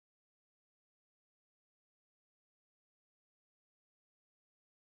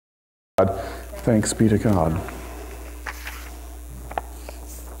Thanks be to God.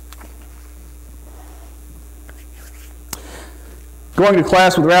 Going to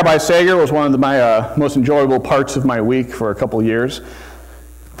class with Rabbi Sager was one of my most enjoyable parts of my week for a couple of years.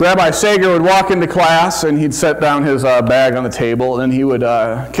 Rabbi Sager would walk into class and he'd set down his bag on the table, and then he would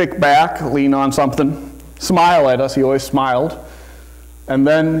kick back, lean on something, smile at us. He always smiled. And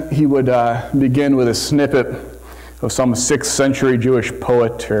then he would begin with a snippet of some 6th century Jewish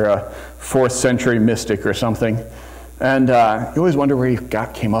poet or a 4th century mystic or something. And you always wonder where he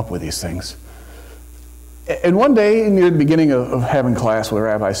came up with these things. And one day, near the beginning of having class with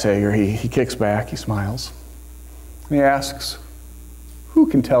Rabbi Sager, he kicks back, he smiles, and he asks, "Who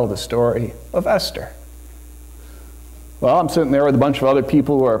can tell the story of Esther?" Well, I'm sitting there with a bunch of other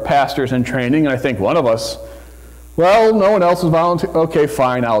people who are pastors in training, and I think one of us, well, no one else is volunteering. Okay,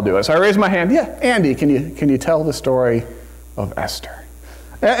 fine, I'll do it. So I raise my hand. Yeah, Andy, can you tell the story of Esther?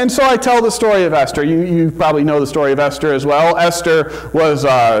 And so I tell the story of Esther. You probably know the story of Esther as well. Esther was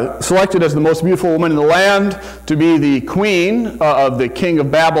selected as the most beautiful woman in the land to be the queen of the king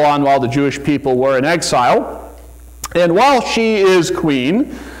of Babylon while the Jewish people were in exile. And while she is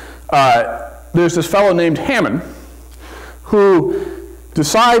queen, there's this fellow named Haman who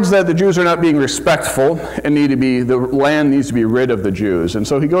decides that the Jews are not being respectful and the land needs to be rid of the Jews. And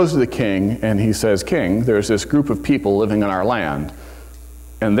so he goes to the king and he says, "King, there's this group of people living in our land,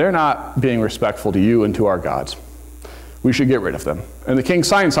 and they're not being respectful to you and to our gods. We should get rid of them." And the king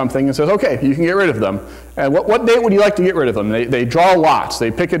signs something and says, "Okay, you can get rid of them. And what date would you like to get rid of them?" They draw lots.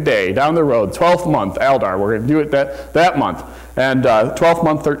 They pick a day down the road, 12th month, Eldar. We're going to do it that month. And 12th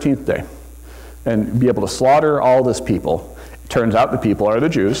month, 13th day. And be able to slaughter all this people. It turns out the people are the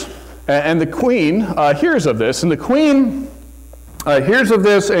Jews. And the queen hears of this. And the queen hears of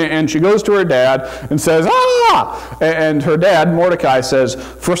this, and she goes to her dad and says, "Ah!" And her dad, Mordecai, says,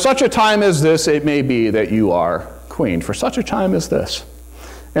 "For such a time as this, it may be that you are queen. For such a time as this."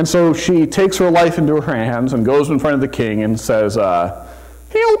 And so she takes her life into her hands and goes in front of the king and says,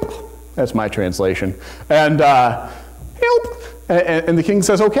 "Help!" That's my translation. And "Help!" And the king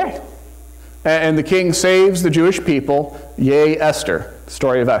says, "Okay." And the king saves the Jewish people. Yay, Esther. The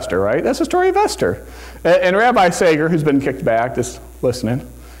story of Esther, right? That's the story of Esther. And Rabbi Sager, who's been kicked back, just listening,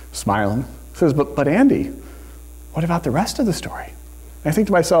 smiling, says, but Andy, what about the rest of the story?" And I think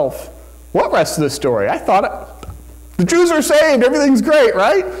to myself, what rest of the story? I thought the Jews are saved, everything's great,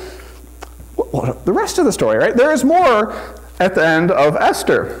 right? Well, the rest of the story, right? There is more at the end of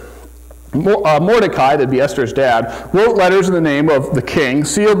Esther. Mordecai, that'd be Esther's dad, wrote letters in the name of the king,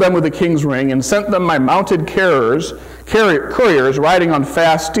 sealed them with the king's ring, and sent them by mounted couriers riding on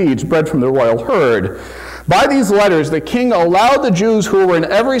fast steeds bred from the royal herd. By these letters, the king allowed the Jews who were in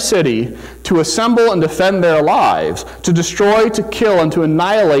every city to assemble and defend their lives, to destroy, to kill, and to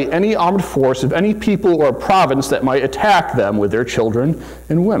annihilate any armed force of any people or province that might attack them with their children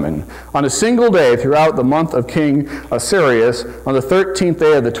and women. On a single day throughout the month of King Assyrius, on the 13th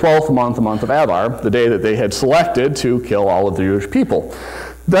day of the 12th month, the month of Adar, the day that they had selected to kill all of the Jewish people.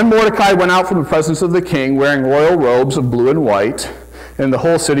 Then Mordecai went out from the presence of the king, wearing royal robes of blue and white, and the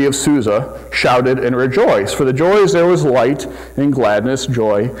whole city of Susa shouted and rejoiced. For the joys there was light and gladness,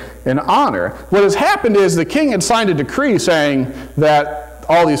 joy and honor. What has happened is the king had signed a decree saying that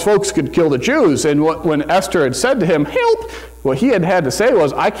all these folks could kill the Jews. And when Esther had said to him, "Help," what he had to say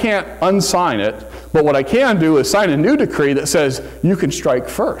was, "I can't unsign it, but what I can do is sign a new decree that says you can strike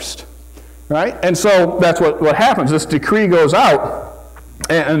first." Right? And so that's what happens. This decree goes out.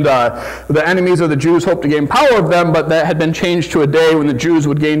 And the enemies of the Jews hoped to gain power of them, but that had been changed to a day when the Jews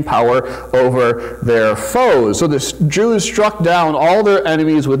would gain power over their foes. So the Jews struck down all their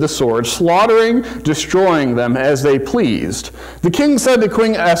enemies with the sword, slaughtering, destroying them as they pleased. The king said to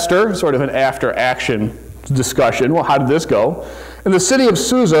Queen Esther, sort of an after-action discussion, well, how did this go? "In the city of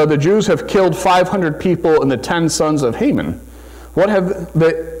Susa, the Jews have killed 500 people and the 10 sons of Haman.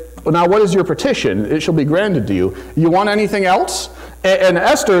 Now what is your petition? It shall be granted to you. You want anything else?" And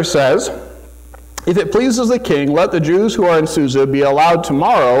Esther says, "If it pleases the king, let the Jews who are in Susa be allowed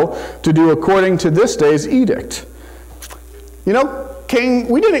tomorrow to do according to this day's edict." You know, king,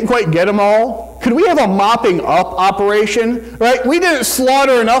 we didn't quite get them all. Could we have a mopping up operation? Right? We didn't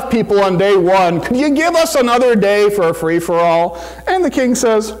slaughter enough people on day one. Could you give us another day for a free-for-all? And the king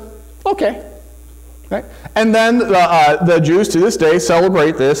says, "Okay." Right? And then the Jews to this day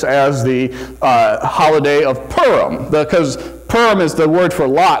celebrate this as the holiday of Purim, because Purim is the word for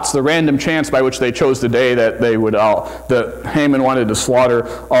lots, the random chance by which they chose the day that that Haman wanted to slaughter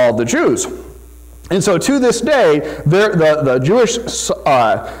all the Jews. And so to this day, the Jewish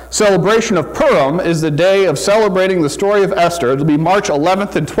celebration of Purim is the day of celebrating the story of Esther. It'll be March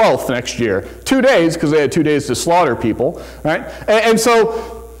 11th and 12th next year. 2 days, because they had 2 days to slaughter people. Right? And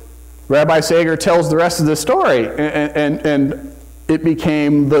so Rabbi Sager tells the rest of the story. And it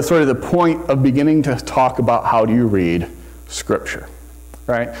became the sort of the point of beginning to talk about how do you read Scripture.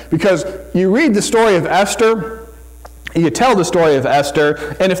 Right? Because you read the story of Esther, you tell the story of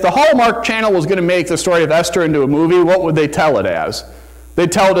Esther, and if the Hallmark Channel was going to make the story of Esther into a movie, what would they tell it as?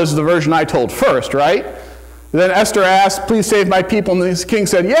 They'd tell it as the version I told first, right? Then Esther asked, please save my people, and the king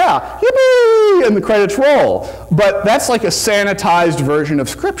said, yeah, yippee, and the credits roll. But that's like a sanitized version of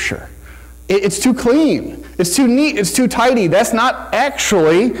Scripture. It's too clean, it's too neat, it's too tidy. That's not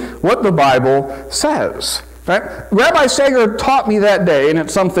actually what the Bible says. Right? Rabbi Sager taught me that day, and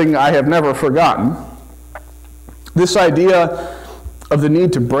it's something I have never forgotten, this idea of the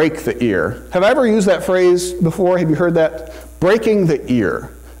need to break the ear. Have I ever used that phrase before? Have you heard that? Breaking the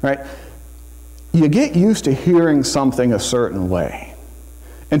ear, right? You get used to hearing something a certain way.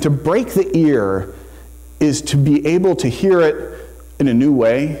 And to break the ear is to be able to hear it in a new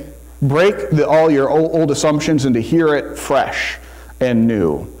way, break all your old assumptions and to hear it fresh and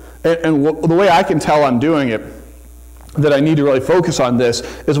new. And the way I can tell I'm doing it, that I need to really focus on this,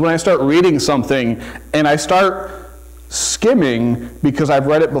 is when I start reading something and I start skimming because I've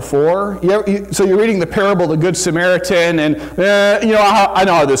read it before. So you're reading the parable of the Good Samaritan, and I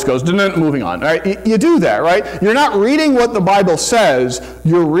know how this goes. Moving on. Right? You do that, right? You're not reading what the Bible says.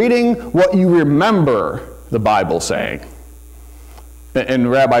 You're reading what you remember the Bible saying.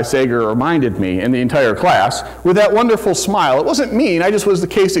 And Rabbi Sager reminded me and the entire class with that wonderful smile. It wasn't mean. I just was the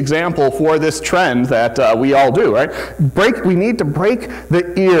case example for this trend that we all do, right? We need to break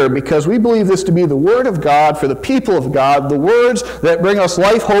the ear because we believe this to be the Word of God for the people of God, the words that bring us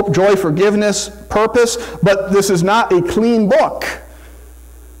life, hope, joy, forgiveness, purpose, but this is not a clean book.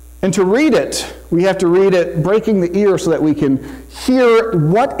 And to read it, we have to read it breaking the ear so that we can hear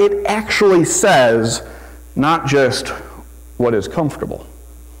what it actually says, not just what is comfortable.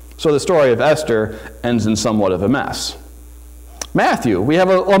 So the story of Esther ends in somewhat of a mess. Matthew, we have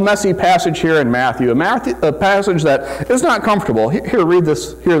a messy passage here in Matthew, a passage that is not comfortable. Hear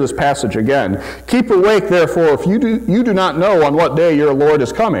this passage again. Keep awake, therefore, if you do not know on what day your Lord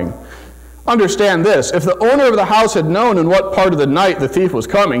is coming. Understand this, if the owner of the house had known in what part of the night the thief was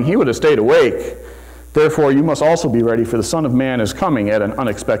coming, he would have stayed awake. Therefore, you must also be ready, for the Son of Man is coming at an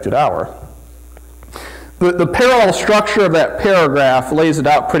unexpected hour. The parallel structure of that paragraph lays it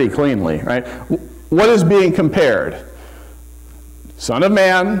out pretty cleanly, right? What is being compared? Son of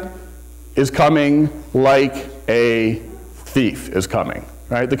Man is coming like a thief is coming,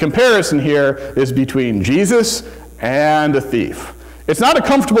 right? The comparison here is between Jesus and a thief. It's not a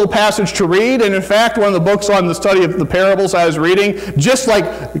comfortable passage to read, and in fact, one of the books on the study of the parables I was reading just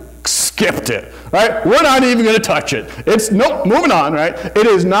skipped it, right? We're not even going to touch it. Nope, moving on, right? It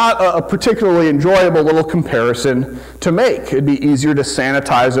is not a particularly enjoyable little comparison to make. It'd be easier to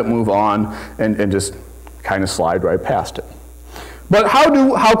sanitize it, move on, and just kind of slide right past it. But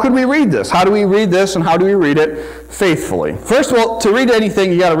how could we read this? How do we read this, and how do we read it faithfully? First of all, to read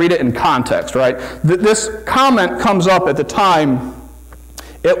anything, you got to read it in context, right? This comment comes up at the time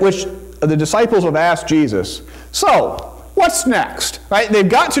at which the disciples have asked Jesus, so, what's next? Right? They've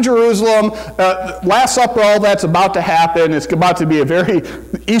got to Jerusalem. Last Supper, all that's about to happen. It's about to be a very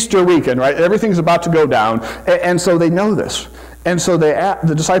Easter weekend, right? Everything's about to go down. And so they know this. And so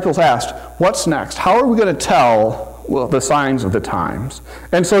the disciples asked, what's next? How are we going to tell the signs of the times?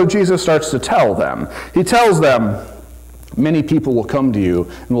 And so Jesus starts to tell them. He tells them, many people will come to you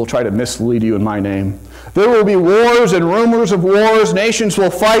and will try to mislead you in my name. There will be wars and rumors of wars. Nations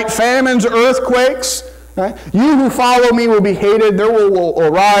will fight, famines, earthquakes. Right? You who follow me will be hated. There will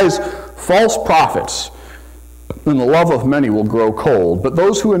arise false prophets, and the love of many will grow cold. But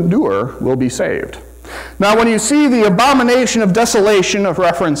those who endure will be saved. Now, when you see the abomination of desolation, of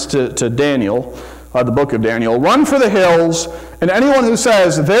reference to Daniel, the book of Daniel, run for the hills, and anyone who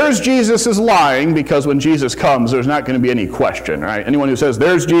says, there's Jesus, is lying, because when Jesus comes, there's not going to be any question, right? Anyone who says,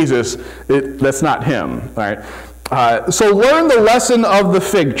 there's Jesus, that's not him, right? So learn the lesson of the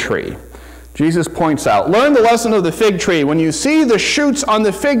fig tree. Jesus points out, learn the lesson of the fig tree. When you see the shoots on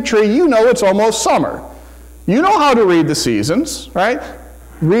the fig tree, you know it's almost summer. You know how to read the seasons, right?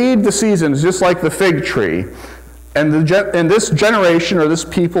 Read the seasons just like the fig tree. And this generation or this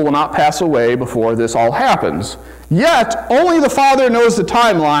people will not pass away before this all happens. Yet, only the Father knows the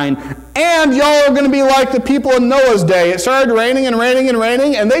timeline, and y'all are going to be like the people in Noah's day. It started raining and raining and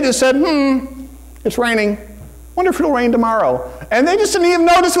raining, and they just said, it's raining. Wonder if it'll rain tomorrow. And they just didn't even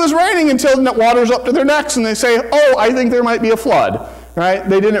notice it was raining until the water's up to their necks, and they say, oh, I think there might be a flood. Right?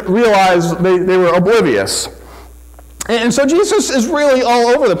 They didn't realize, they were oblivious. And so Jesus is really all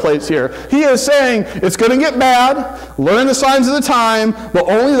over the place here. He is saying, it's going to get bad, learn the signs of the time, but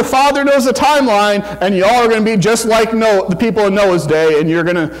only the Father knows the timeline, and y'all are going to be just like the people in Noah's day, and you're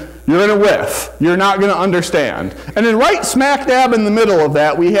going to whiff. You're not going to understand. And then right smack dab in the middle of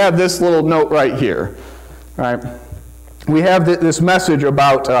that, we have this little note right here. Right? We have this message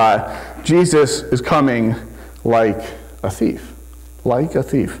about Jesus is coming like a thief. Like a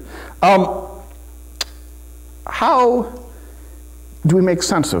thief. How do we make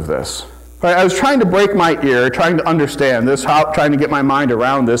sense of this? Right, I was trying to break my ear, trying to understand this, trying to get my mind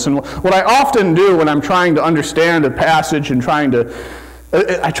around this. And what I often do when I'm trying to understand a passage and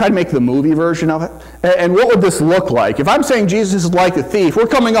I try to make the movie version of it. And what would this look like? If I'm saying Jesus is like a thief, we're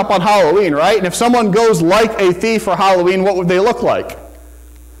coming up on Halloween, right? And if someone goes like a thief for Halloween, what would they look like?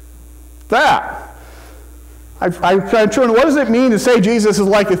 That. I'm trying to, what does it mean to say Jesus is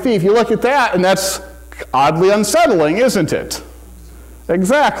like a thief? You look at that, and that's oddly unsettling, isn't it?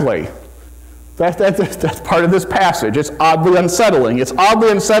 Exactly. That's part of this passage. It's oddly unsettling. It's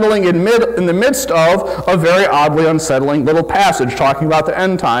oddly unsettling in the midst of a very oddly unsettling little passage talking about the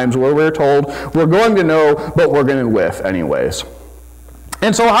end times where we're told we're going to know, but we're going to whiff anyways.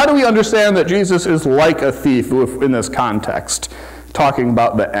 And so how do we understand that Jesus is like a thief in this context, talking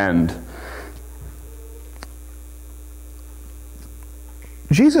about the end?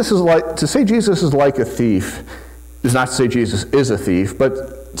 To say Jesus is like a thief is not to say Jesus is a thief,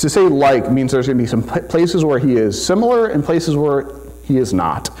 but to say like means there's going to be some places where he is similar and places where he is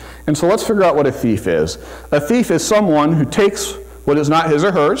not. And so let's figure out what a thief is. A thief is someone who takes what is not his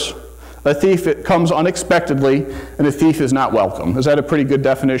or hers. A thief, it comes unexpectedly, and a thief is not welcome. Is that a pretty good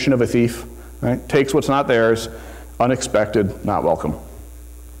definition of a thief? Right? Takes what's not theirs, unexpected, not welcome.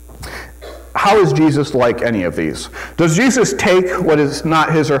 How is Jesus like any of these? Does Jesus take what is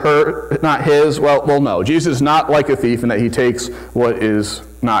not his or her, not his? Well, no. Jesus is not like a thief in that he takes what is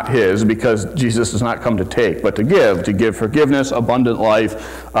not his, because Jesus does not come to take, but to give forgiveness, abundant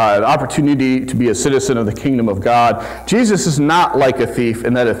life, the opportunity to be a citizen of the kingdom of God. Jesus is not like a thief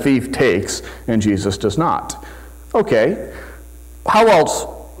in that a thief takes and Jesus does not. Okay, how else?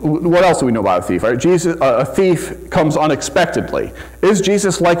 What else do we know about a thief? Right? A thief comes unexpectedly. Is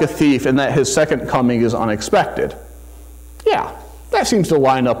Jesus like a thief in that his second coming is unexpected? Yeah, that seems to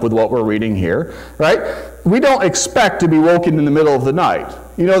line up with what we're reading here, right? We don't expect to be woken in the middle of the night.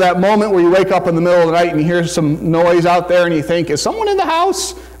 You know that moment where you wake up in the middle of the night and you hear some noise out there and you think, is someone in the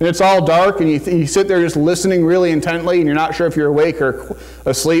house? And it's all dark and you sit there just listening really intently and you're not sure if you're awake or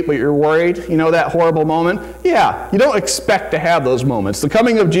asleep, but you're worried. You know that horrible moment? Yeah, you don't expect to have those moments. The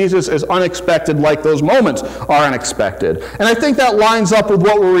coming of Jesus is unexpected like those moments are unexpected. And I think that lines up with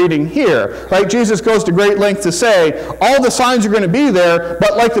what we're reading here. Right? Jesus goes to great length to say, all the signs are going to be there,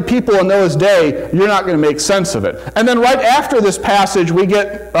 but like the people in Noah's day, you're not going to make sense of it. And then right after this passage, we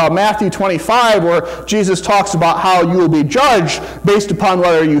get Matthew 25, where Jesus talks about how you will be judged based upon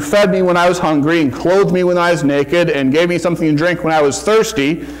whether you fed me when I was hungry and clothed me when I was naked and gave me something to drink when I was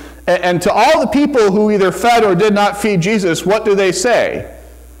thirsty. And to all the people who either fed or did not feed Jesus, what do they say?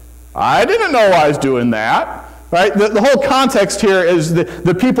 I didn't know I was doing that. Right? The whole context here is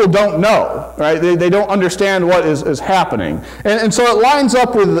the people don't know. Right? They don't understand what is happening. And so it lines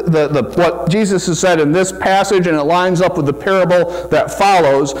up with what Jesus has said in this passage, and it lines up with the parable that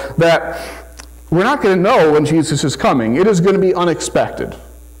follows, that we're not going to know when Jesus is coming. It is going to be unexpected.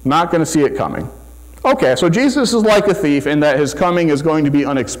 Not going to see it coming. Okay, so Jesus is like a thief in that his coming is going to be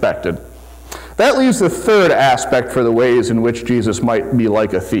unexpected. That leaves the third aspect for the ways in which Jesus might be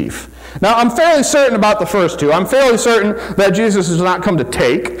like a thief. Now, I'm fairly certain about the first two. I'm fairly certain that Jesus does not come to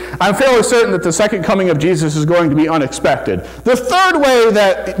take. I'm fairly certain that the second coming of Jesus is going to be unexpected. The third way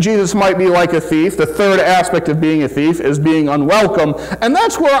that Jesus might be like a thief, the third aspect of being a thief, is being unwelcome, and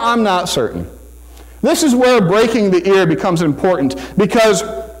that's where I'm not certain. This is where breaking the ear becomes important, because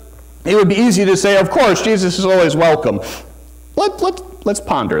it would be easy to say, of course, Jesus is always welcome. Let's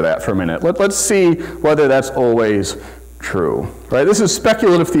ponder that for a minute. Let's see whether that's always true. Right? This is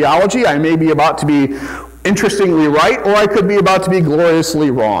speculative theology. I may be about to be interestingly right, or I could be about to be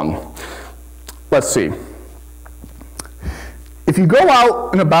gloriously wrong. Let's see. If you go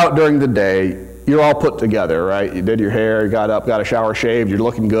out and about during the day, you're all put together, right? You did your hair, you got up, got a shower, shaved, you're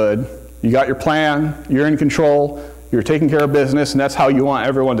looking good. You got your plan, you're in control, you're taking care of business, and that's how you want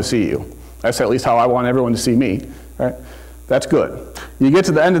everyone to see you. That's at least how I want everyone to see me. Right? That's good. You get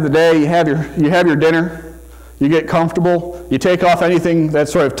to the end of the day, you have your dinner, You get comfortable, you take off anything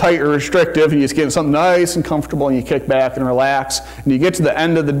that's sort of tight or restrictive, and you just get something nice and comfortable, and you kick back and relax, and you get to the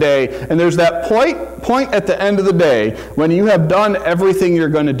end of the day, and there's that point at the end of the day when you have done everything you're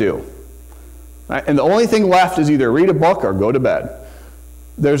going to do. Right? And the only thing left is either read a book or go to bed.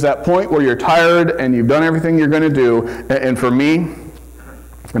 There's that point where you're tired and you've done everything you're going to do, and for me,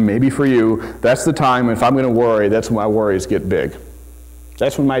 and maybe for you, that's the time, if I'm going to worry, that's when my worries get big.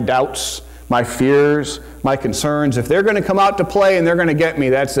 That's when my doubts, my fears, my concerns, if they're going to come out to play and they're going to get me,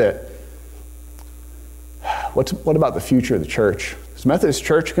 that's it. What about the future of the church? Is Methodist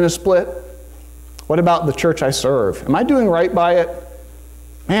Church going to split? What about the church I serve? Am I doing right by it?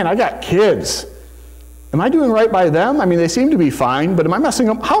 Man, I got kids. Am I doing right by them? I mean, they seem to be fine, but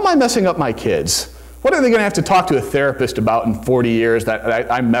how am I messing up my kids? What are they going to have to talk to a therapist about in 40 years that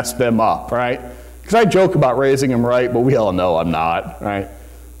I messed them up, right? Because I joke about raising them right, but we all know I'm not, right?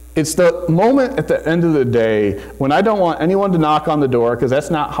 It's the moment at the end of the day when I don't want anyone to knock on the door, because that's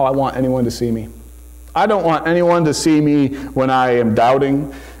not how I want anyone to see me. I don't want anyone to see me when I am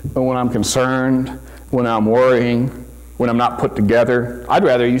doubting, when I'm concerned, when I'm worrying, when I'm not put together. I'd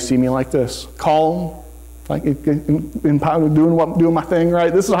rather you see me like this, calm, like doing my thing,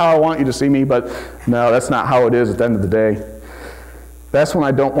 right? This is how I want you to see me, but no, that's not how it is at the end of the day. That's when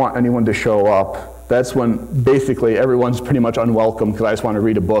I don't want anyone to show up. That's when basically everyone's pretty much unwelcome because I just want to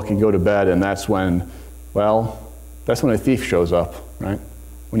read a book and go to bed, and that's when, well, that's when a thief shows up, right?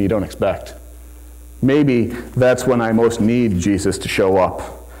 When you don't expect. Maybe that's when I most need Jesus to show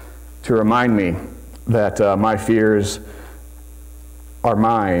up, to remind me that my fears are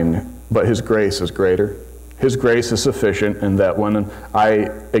mine, but His grace is greater. His grace is sufficient, and that when I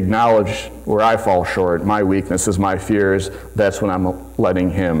acknowledge where I fall short, my weaknesses, my fears, that's when I'm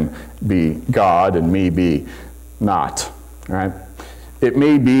letting Him be God and me be not, right? It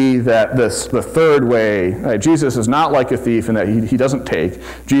may be that the third way, right, Jesus is not like a thief in that he doesn't take.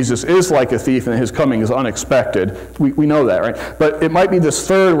 Jesus is like a thief in that His coming is unexpected. We know that, right? But it might be this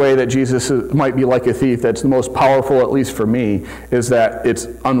third way that Jesus might be like a thief that's the most powerful, at least for me, is that it's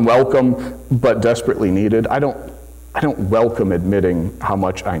unwelcome but desperately needed. I don't welcome admitting how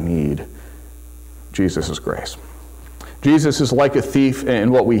much I need Jesus' grace. Jesus is like a thief in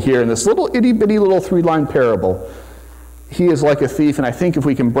what we hear in this little itty-bitty little 3-line parable. He is like a thief, and I think if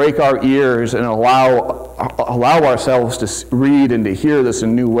we can break our ears and allow ourselves to read and to hear this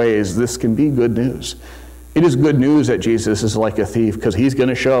in new ways, this can be good news. It is good news that Jesus is like a thief because He's going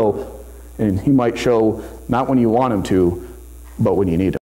to show, and He might show not when you want Him to, but when you need Him.